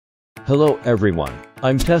Hello everyone,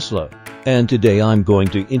 I'm Tesla, and today I'm going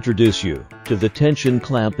to introduce you to the tension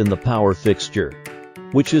clamp in the power fixture,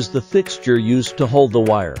 which is the fixture used to hold the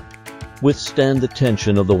wire, withstand the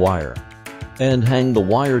tension of the wire, and hang the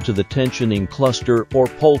wire to the tensioning cluster or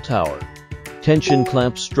pole tower. Tension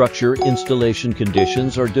clamp structure installation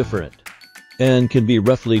conditions are different and can be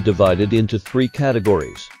roughly divided into three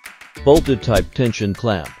categories. Bolted type tension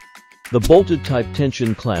clamp. The bolted type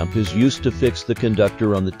tension clamp is used to fix the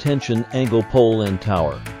conductor on the tension angle pole and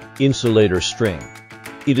tower insulator string.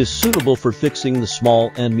 It is suitable for fixing the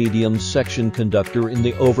small and medium section conductor in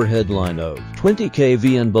the overhead line of 20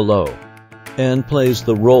 kV and below, and plays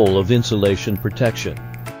the role of insulation protection.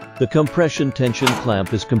 The compression tension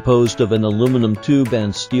clamp is composed of an aluminum tube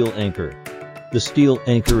and steel anchor. The steel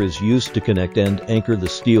anchor is used to connect and anchor the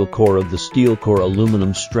steel core of the steel core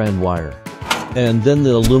aluminum strand wire. And then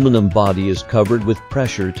the aluminum body is covered with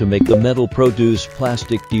pressure to make the metal produce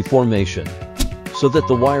plastic deformation, so that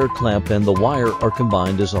the wire clamp and the wire are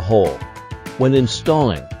combined as a whole. When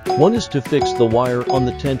installing, one is to fix the wire on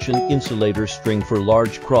the tension insulator string for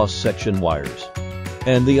large cross-section wires,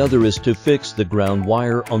 and the other is to fix the ground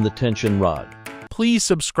wire on the tension rod. Please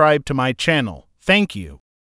subscribe to my channel. Thank you.